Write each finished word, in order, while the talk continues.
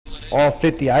all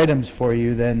 50 items for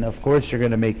you, then of course you're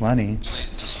gonna make money.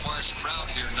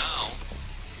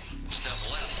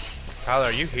 Tyler,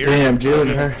 are you here? Damn,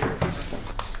 Jalen,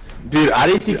 her. Dude, I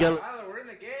didn't think Tyler, we're in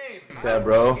the game. that,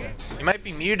 bro. You might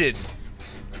be muted.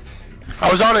 I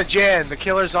was on a gen. The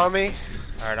killer's on me.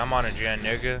 Alright, I'm on a gen,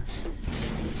 nigga.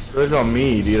 Killer's on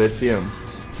me, dude. I see him.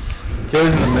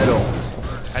 Killer's in the middle.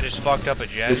 I just fucked up a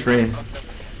gen. This ring.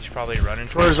 He's probably running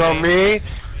towards Killer's on me.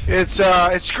 It's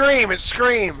Scream. It's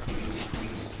Scream.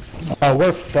 Oh,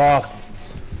 we're fucked.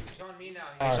 He's on me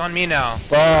now. He's on me now.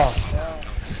 Fuck.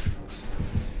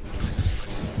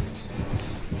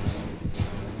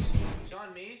 He's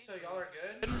on me, so y'all are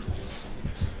good.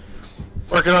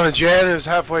 Working on a gen who's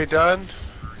halfway done.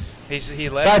 He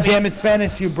left God me. damn it,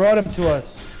 Spanish! You brought him to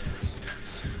us.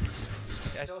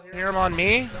 I hear him on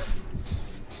me.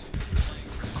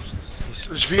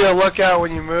 Just be on the lookout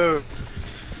when you move.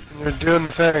 When you're doing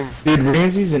the thing. Dude,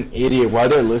 Ramsey's an idiot. Why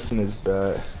they're listening is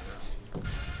bad.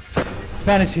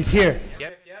 Spanish, he's here.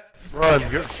 Yep. Run.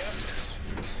 Don't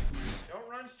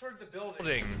run toward the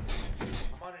building.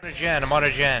 I'm on a gen. I'm on a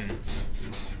gen.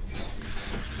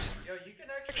 Yo, you can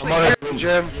actually. I'm on a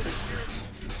gen.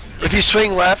 If you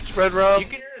swing left, Red Rum. You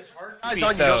can He's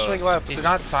on you. Don't swing left. He's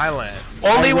not silent.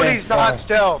 Only when he's not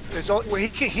stealth. It's only, when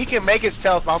he can make it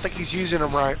stealth, but I don't think he's using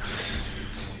them right.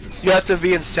 You have to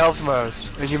be in stealth mode,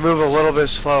 and you move a little bit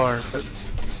slower. But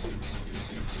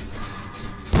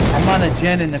I'm on a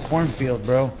gen in the cornfield,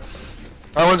 bro.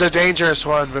 that one's a dangerous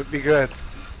one, but be good.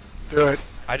 Do it.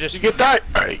 You get that.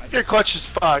 Your clutch is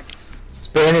fuck.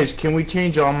 Spanish, can we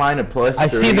change all mine to +3? I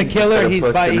see the killer. He's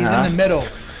in the middle.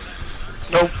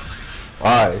 Nope.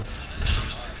 Why?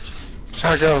 That's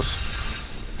how it goes.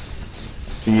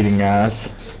 Cheating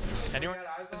ass. Anyone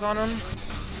got eyes on him?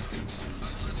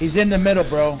 He's in the middle,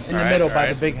 bro. In the middle by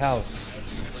the big house.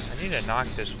 I need to knock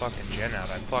this fucking gen out.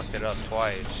 I fucked it up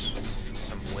twice.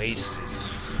 I'm wasted.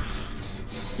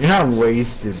 You're not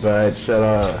wasted, bud. Shut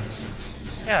up.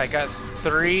 Yeah, I got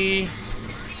four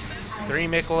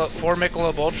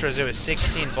Michelob Ultras. It was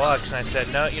 $16, and I said,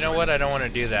 no, you know what? I don't want to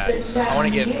do that. I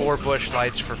want to get 4 Busch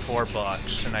Lights for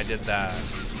 $4, and I did that.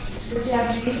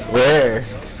 Where?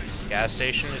 Gas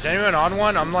station. Is anyone on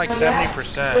one? I'm like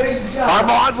 70%. I'm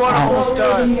on one. Almost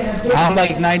done. I'm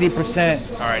like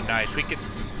 90%. All right, nice. We can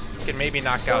maybe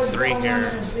knock out 3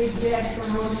 here.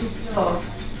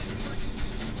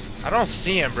 I don't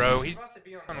see him, bro. He's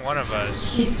on one of us.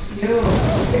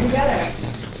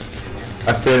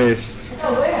 I finished.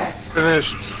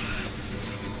 Finished.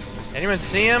 Anyone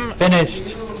see him?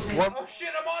 Finished. Oh shit,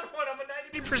 I'm on one. I'm at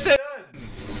 90% 90%. done.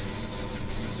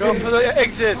 Go for the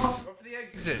exits. Go for the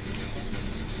exit.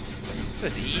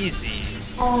 This is easy.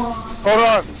 Hold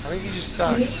on. I think he just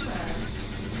sucks.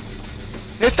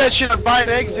 Hit that shit and buy an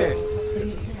exit.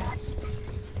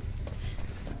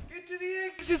 Get to the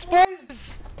It's exit,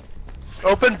 boys.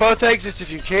 Open both exits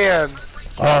if you can.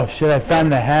 Oh shit! I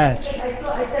found the hatch.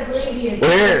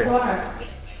 Where?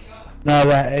 No,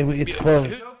 it's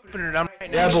closed. Open it. I'm right Yeah,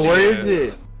 next but to where you. is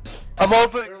it? I'm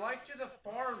open. They're like to the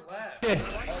far left.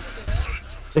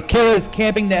 The killer's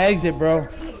camping the exit, bro.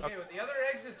 Okay, well, the other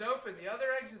exit's open. The other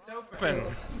exit's open.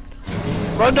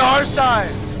 Run to our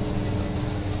side.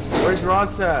 Where's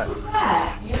Ross at?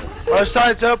 Our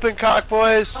side's open, cock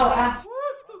boys. Are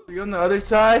you on the other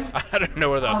side? I don't know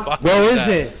where the fuck. Where is that.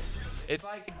 it? It's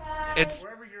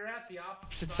Wherever you're at, the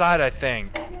opposite inside, I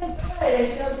think.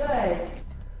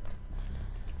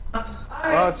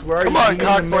 Ross, where are Come you? on, You in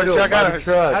cock the boys, middle I got by the it.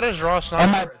 truck. How does Ross not Am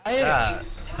I know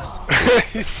where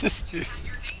it's at?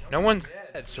 No one's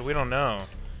dead, so we don't know.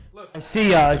 I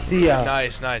see ya. I see ya.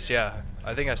 Nice, yeah.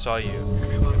 I think I saw you.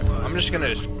 I'm just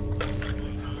gonna.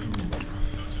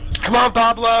 Come on,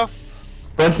 Pablo.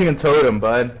 Cleansing a totem,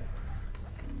 bud.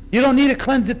 You don't need to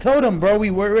cleanse the totem, bro. We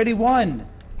already won.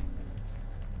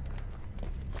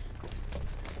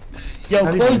 Yo,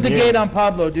 Not close even the here. gate on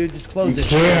Pablo, dude. Just close You it.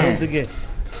 can't. Close the gate.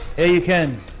 Yeah, you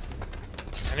can.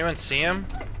 Anyone see him?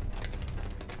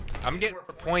 I'm getting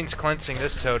points cleansing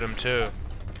this totem too.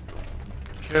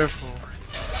 Careful.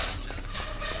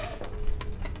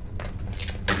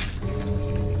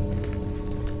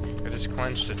 I just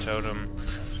cleansed a totem.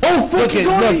 Oh, fuck, Look, he's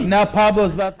on look. me! Now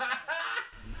Pablo's about.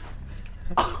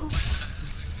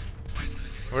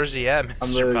 Where's he at, I'm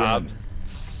Mr. literally Bob? gonna-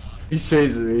 He's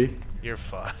chasing me. You're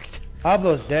fucked.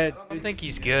 Pablo's dead. I don't think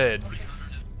he's good.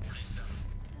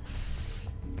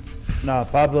 No,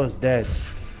 Pablo's dead.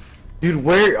 Dude,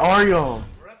 where are y'all?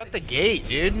 We're at the gate,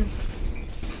 dude.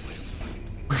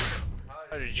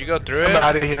 Oh, did you go through I'm it?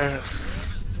 out of here.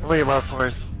 I'm gonna get my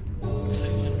voice.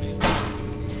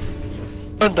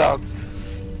 Run, dog.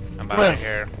 I'm out of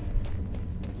here.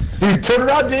 Dude, turn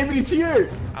around, David, he's here!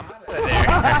 I'm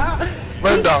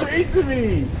Linda. He's chasing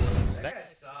me. That guy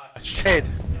sucks. Shade.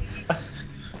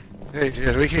 Hey,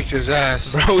 dude, we kicked his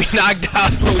ass. Bro, we knocked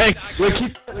out. Look, he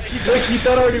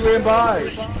thought I already ran by.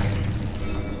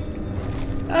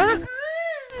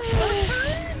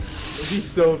 He's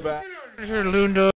so bad. Lundo.